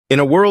In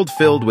a world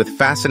filled with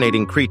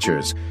fascinating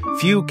creatures,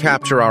 few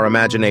capture our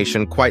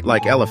imagination quite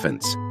like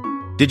elephants.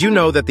 Did you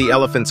know that the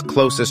elephant's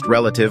closest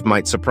relative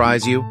might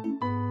surprise you?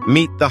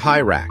 Meet the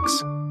hyrax.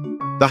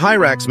 The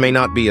hyrax may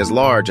not be as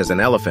large as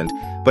an elephant,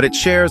 but it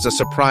shares a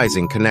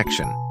surprising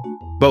connection.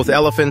 Both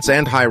elephants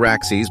and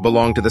hyraxes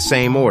belong to the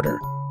same order,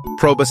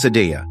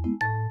 Proboscidea.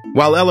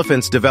 While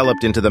elephants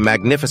developed into the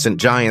magnificent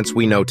giants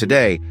we know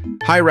today,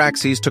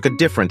 hyraxes took a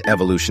different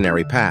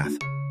evolutionary path.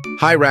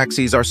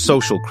 Hyraxes are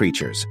social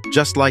creatures,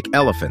 just like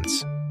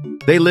elephants.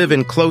 They live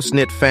in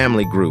close-knit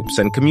family groups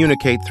and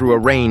communicate through a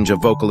range of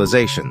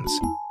vocalizations.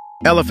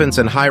 Elephants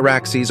and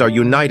hyraxes are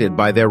united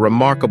by their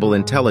remarkable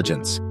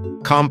intelligence,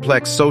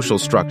 complex social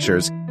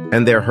structures,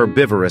 and their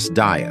herbivorous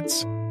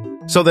diets.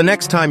 So the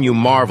next time you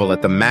marvel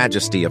at the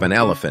majesty of an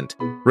elephant,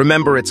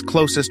 remember its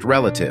closest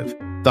relative,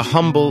 the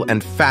humble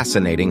and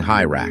fascinating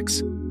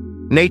hyrax.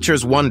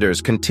 Nature's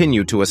wonders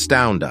continue to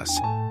astound us,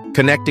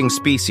 connecting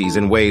species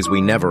in ways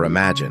we never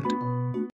imagined.